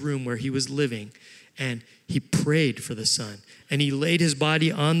upstairs room where he was living, and he prayed for the son. And he laid his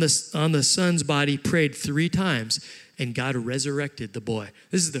body on the son's body, prayed 3 times, and God resurrected the boy.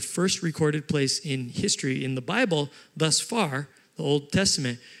 This is the first recorded place in history in the Bible thus far, the Old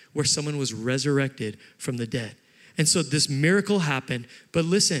Testament, where someone was resurrected from the dead. And so this miracle happened. But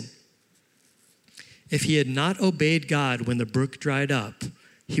listen, if he had not obeyed God when the brook dried up,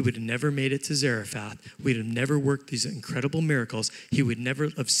 he would have never made it to Zarephath. We'd have never worked these incredible miracles. He would never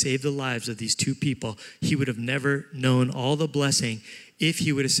have saved the lives of these 2 people. He would have never known all the blessing if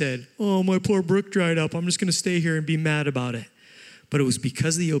he would have said, oh, my poor brook dried up. I'm just going to stay here and be mad about it. But it was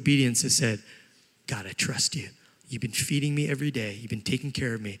because of the obedience that said, God, I trust you. You've been feeding me every day. You've been taking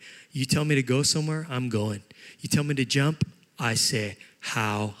care of me. You tell me to go somewhere, I'm going. You tell me to jump, I say,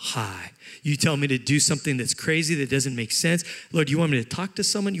 how high? You tell me to do something that's crazy, that doesn't make sense. Lord, you want me to talk to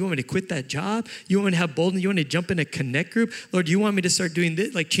someone? You want me to quit that job? You want me to have boldness? You want me to jump in a connect group? Lord, you want me to start doing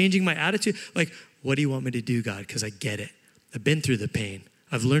this, like changing my attitude? Like, what do you want me to do, God? Because I get it. I've been through the pain.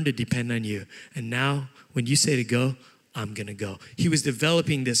 I've learned to depend on you. And now when you say to go, I'm going to go. He was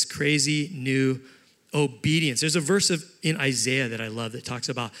developing this crazy new obedience. There's a verse in Isaiah that I love that talks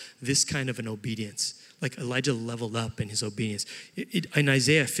about this kind of an obedience. Like Elijah leveled up in his obedience. In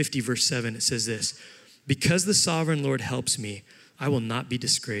Isaiah 50 verse 7, it says this, because the sovereign Lord helps me, I will not be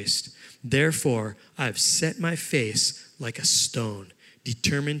disgraced. Therefore, I have set my face like a stone,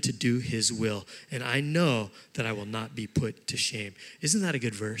 determined to do his will. And I know that I will not be put to shame. Isn't that a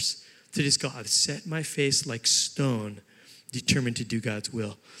good verse? To just go, I've set my face like stone, determined to do God's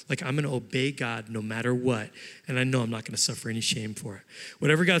will. Like, I'm going to obey God no matter what, and I know I'm not going to suffer any shame for it.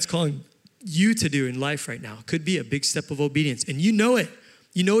 Whatever God's calling you to do in life right now could be a big step of obedience, and you know it.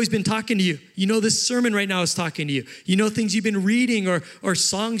 You know he's been talking to you. You know this sermon right now is talking to you. You know things you've been reading or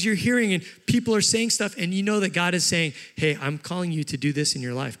songs you're hearing, and people are saying stuff, and you know that God is saying, hey, I'm calling you to do this in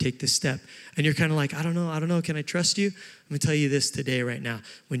your life. Take this step. And you're kind of like, I don't know. Can I trust you? I'm going to tell you this today right now.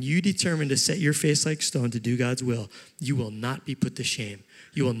 When you determine to set your face like stone to do God's will, you will not be put to shame.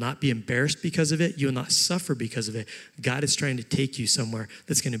 You will not be embarrassed because of it. You will not suffer because of it. God is trying to take you somewhere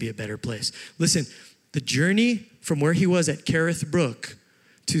that's going to be a better place. Listen, the journey from where he was at Kerith Brook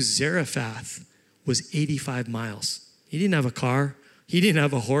to Zarephath was 85 miles. He didn't have a car. He didn't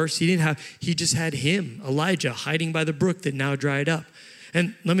have a horse. He just had him, Elijah, hiding by the brook that now dried up.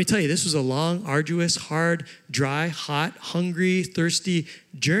 And let me tell you, this was a long, arduous, hard, dry, hot, hungry, thirsty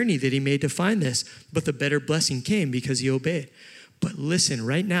journey that he made to find this. But the better blessing came because he obeyed. But listen,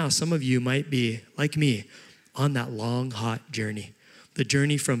 right now, some of you might be, like me, on that long, hot journey. The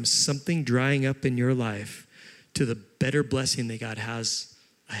journey from something drying up in your life to the better blessing that God has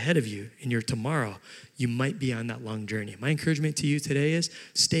ahead of you in your tomorrow. You might be on that long journey. My encouragement to you today is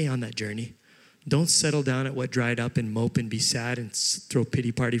stay on that journey. Don't settle down at what dried up and mope and be sad and throw a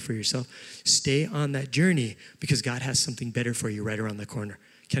pity party for yourself. Stay on that journey because God has something better for you right around the corner.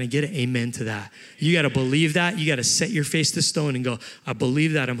 Can I get an amen to that? You got to believe that. You got to set your face to stone and go, I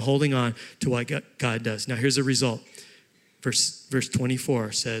believe that. I'm holding on to what God does. Now here's the result. Verse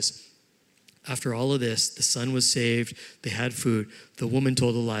 24 says, after all of this, the son was saved. They had food. The woman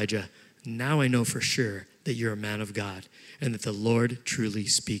told Elijah, now I know for sure that you're a man of God and that the Lord truly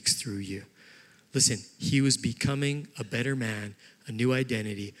speaks through you. Listen, he was becoming a better man, a new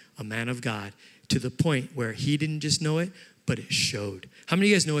identity, a man of God, to the point where he didn't just know it, but it showed. How many of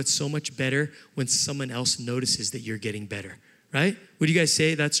you guys know it's so much better when someone else notices that you're getting better, right? Would you guys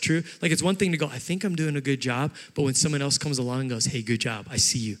say that's true? Like, it's one thing to go, I think I'm doing a good job, but when someone else comes along and goes, hey, good job, I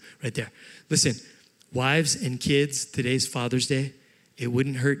see you right there. Listen, wives and kids, today's Father's Day, it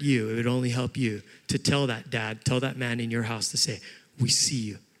wouldn't hurt you. It would only help you to tell that dad, tell that man in your house to say, we see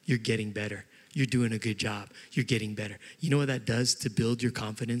you. You're getting better. You're doing a good job. You're getting better. You know what that does to build your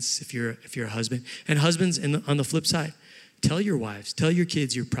confidence if you're a husband? And husbands, on the flip side, tell your wives, tell your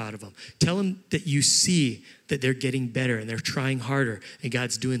kids you're proud of them. Tell them that you see that they're getting better and they're trying harder and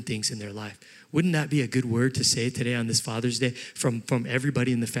God's doing things in their life. Wouldn't that be a good word to say today on this Father's Day from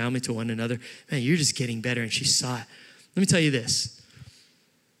everybody in the family to one another? Man, you're just getting better, and she saw it. Let me tell you this.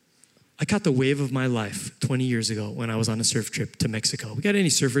 I caught the wave of my life 20 years ago when I was on a surf trip to Mexico. We got any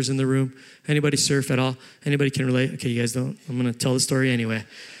surfers in the room? Anybody surf at all? Anybody can relate? Okay, you guys don't. I'm going to tell the story anyway.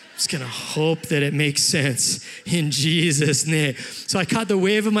 Just going to hope that it makes sense in Jesus' name. So I caught the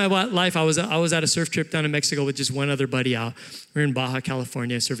wave of my life. I was at a surf trip down in Mexico with just one other buddy out. We were in Baja,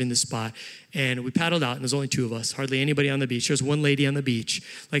 California, surfing this spot. And we paddled out, and there's only two of us, hardly anybody on the beach. There's one lady on the beach,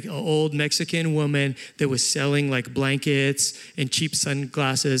 like an old Mexican woman that was selling like blankets and cheap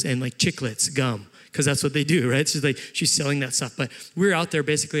sunglasses and like chiclets, gum. Because that's what they do, right? So she's selling that stuff. But we were out there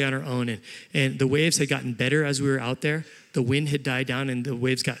basically on our own, and the waves had gotten better as we were out there. The wind had died down, and the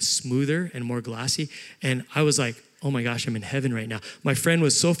waves got smoother and more glassy. And I was like, oh my gosh, I'm in heaven right now. My friend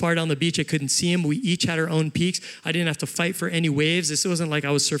was so far down the beach, I couldn't see him. We each had our own peaks. I didn't have to fight for any waves. This wasn't like I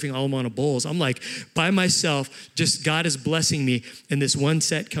was surfing all on bowls. I'm like by myself, just God is blessing me. And this one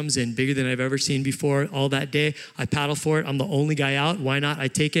set comes in bigger than I've ever seen before. All that day, I paddle for it. I'm the only guy out. Why not? I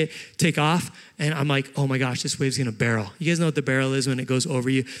take off. And I'm like, oh my gosh, this wave's gonna barrel. You guys know what the barrel is when it goes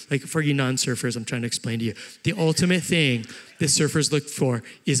over you? Like for you non-surfers, I'm trying to explain to you. The ultimate thing that surfers look for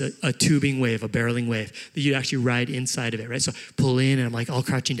is a tubing wave, a barreling wave, that you actually ride inside of it, right? So pull in, and I'm like all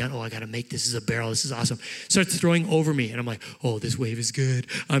crouching down. Oh, I gotta make this as a barrel. This is awesome. Starts throwing over me, and I'm like, oh, this wave is good.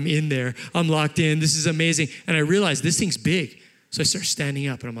 I'm in there. I'm locked in. This is amazing. And I realize this thing's big. So I start standing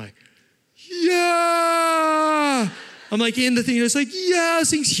up, and I'm like, yeah! I'm like in the thing, and it's like, yeah,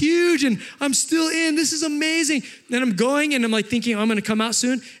 this thing's huge, and I'm still in. This is amazing. Then I'm going, and I'm like thinking I'm gonna come out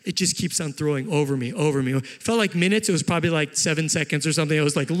soon. It just keeps on throwing over me. It felt like minutes. It was probably like 7 seconds or something. It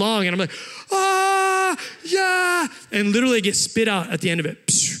was like long, and I'm like, yeah. And literally I get spit out at the end of it.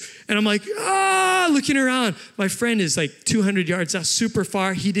 And I'm like, looking around. My friend is like 200 yards out, super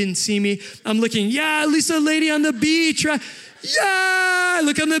far. He didn't see me. I'm looking, yeah, at least a lady on the beach, right? Yeah,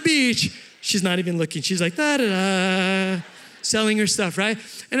 look on the beach. She's not even looking. She's like, da-da-da, selling her stuff, right?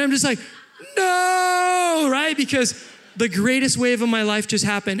 And I'm just like, no, right? Because the greatest wave of my life just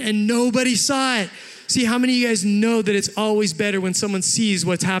happened and nobody saw it. See, how many of you guys know that it's always better when someone sees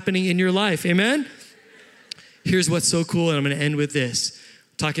what's happening in your life? Amen? Here's what's so cool, and I'm going to end with this.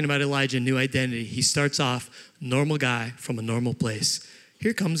 talking about Elijah, new identity. He starts off normal guy from a normal place.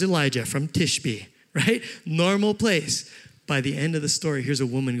 Here comes Elijah from Tishbe, right? Normal place. By the end of the story, here's a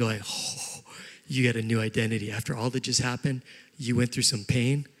woman going, oh, you got a new identity. After all that just happened, you went through some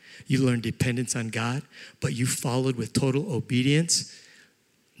pain. You learned dependence on God, but you followed with total obedience.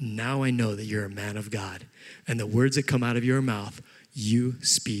 Now I know that you're a man of God. And the words that come out of your mouth, you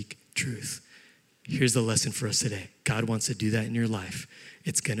speak truth. Here's the lesson for us today. God wants to do that in your life.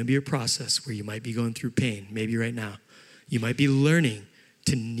 It's going to be a process where you might be going through pain, maybe right now. You might be learning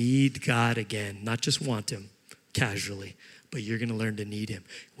to need God again, not just want him casually, but you're going to learn to need him.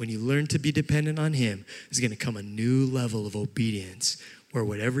 When you learn to be dependent on him, there's going to come a new level of obedience where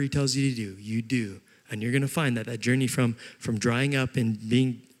whatever he tells you to do, you do. And you're going to find that journey from drying up and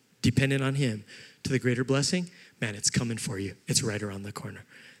being dependent on him to the greater blessing, man, it's coming for you. It's right around the corner.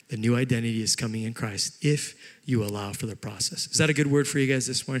 The new identity is coming in Christ if you allow for the process. Is that a good word for you guys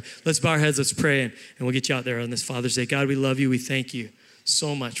this morning? Let's bow our heads, let's pray, and we'll get you out there on this Father's Day. God, we love you. We thank you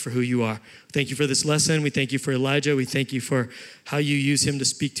so much for who you are. Thank you for this lesson. We thank you for Elijah. We thank you for how you use him to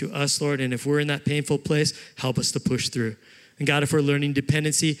speak to us, Lord. And if we're in that painful place, help us to push through. And God, if we're learning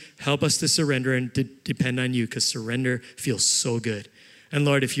dependency, help us to surrender and to depend on you, because surrender feels so good. And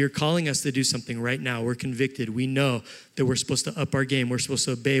Lord, if you're calling us to do something right now, we're convicted. We know that we're supposed to up our game. We're supposed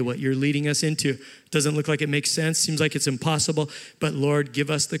to obey what you're leading us into. Doesn't look like it makes sense. Seems like it's impossible. But Lord, give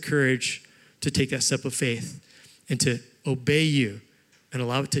us the courage to take that step of faith and to obey you and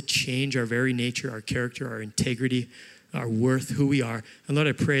allow it to change our very nature, our character, our integrity, our worth, who we are. And Lord,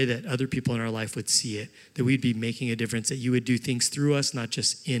 I pray that other people in our life would see it, that we'd be making a difference, that you would do things through us, not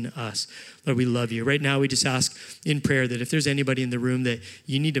just in us. Lord, we love you. Right now, we just ask in prayer that if there's anybody in the room that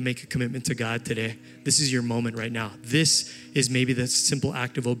you need to make a commitment to God today, this is your moment right now. This is maybe the simple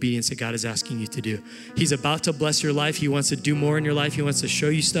act of obedience that God is asking you to do. He's about to bless your life. He wants to do more in your life. He wants to show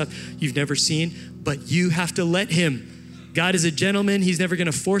you stuff you've never seen, but you have to let him. God is a gentleman. He's never going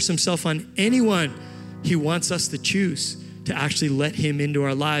to force himself on anyone. He wants us to choose to actually let him into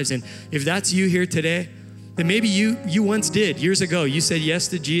our lives. And if that's you here today, then maybe you once did years ago. You said yes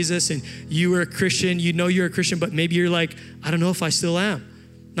to Jesus and you were a Christian. You know you're a Christian, but maybe you're like, I don't know if I still am.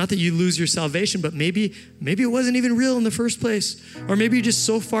 Not that you lose your salvation, but maybe it wasn't even real in the first place. Or maybe you're just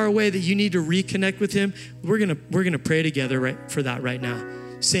so far away that you need to reconnect with him. We're gonna pray together for that right now.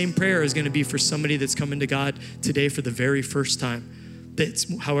 Same prayer is gonna be for somebody that's coming to God today for the very first time.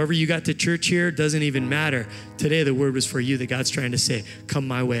 That's, however you got to church here, doesn't even matter. Today, the word was for you that God's trying to say, come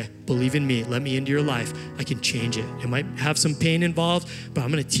my way, believe in me, let me into your life. I can change it. It might have some pain involved, but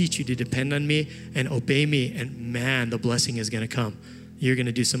I'm going to teach you to depend on me and obey me. And man, the blessing is going to come. You're going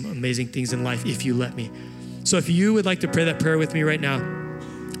to do some amazing things in life if you let me. So if you would like to pray that prayer with me right now,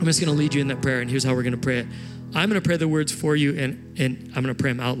 I'm just going to lead you in that prayer, and here's how we're going to pray it. I'm going to pray the words for you, and I'm going to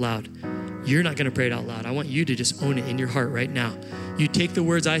pray them out loud. You're not going to pray it out loud. I want you to just own it in your heart right now. You take the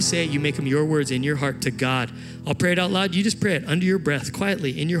words I say, you make them your words in your heart to God. I'll pray it out loud. You just pray it under your breath,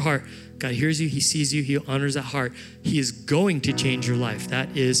 quietly in your heart. God hears you. He sees you. He honors that heart. He is going to change your life.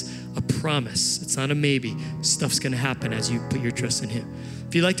 That is a promise. It's not a maybe. Stuff's going to happen as you put your trust in him.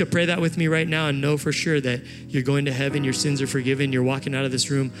 If you'd like to pray that with me right now and know for sure that you're going to heaven, your sins are forgiven, you're walking out of this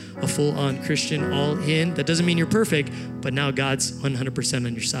room a full-on Christian, all in. That doesn't mean you're perfect, but now God's 100%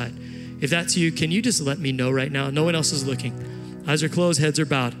 on your side. If that's you, can you just let me know right now? No one else is looking. Eyes are closed, heads are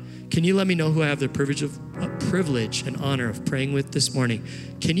bowed. Can you let me know who I have the privilege and honor of praying with this morning?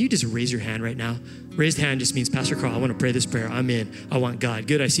 Can you just raise your hand right now? Raised hand just means, Pastor Carl, I want to pray this prayer. I'm in. I want God.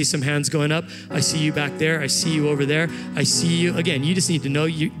 Good. I see some hands going up. I see you back there. I see you over there. I see you. Again, you just need to know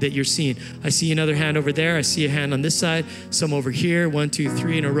that you're seen. I see another hand over there. I see a hand on this side. Some over here. 1, 2,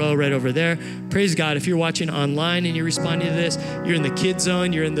 3 in a row right over there. Praise God. If you're watching online and you're responding to this, you're in the kid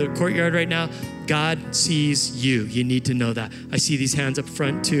zone. You're in the courtyard right now. God sees you. You need to know that. I see these hands up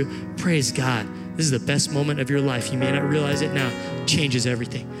front too. Praise God. This is the best moment of your life. You may not realize it now. It changes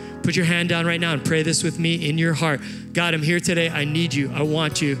everything. Put your hand down right now and pray this with me in your heart. God, I'm here today. I need you. I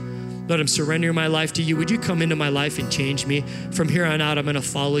want you. Lord, I'm surrendering my life to you. Would you come into my life and change me? From here on out, I'm going to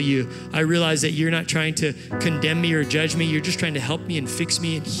follow you. I realize that you're not trying to condemn me or judge me. You're just trying to help me and fix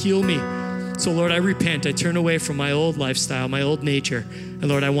me and heal me. So Lord, I repent. I turn away from my old lifestyle, my old nature. And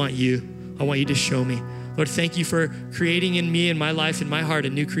Lord, I want you. I want you to show me. Lord, thank you for creating in me, in my life, in my heart, a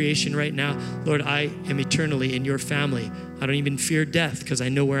new creation right now. Lord, I am eternally in your family. I don't even fear death because I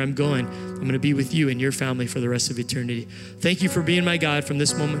know where I'm going. I'm going to be with you and your family for the rest of eternity. Thank you for being my God from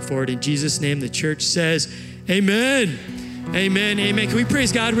this moment forward. In Jesus' name, the church says, amen. Amen. Amen. Can we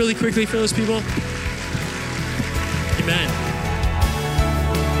praise God really quickly for those people? Amen.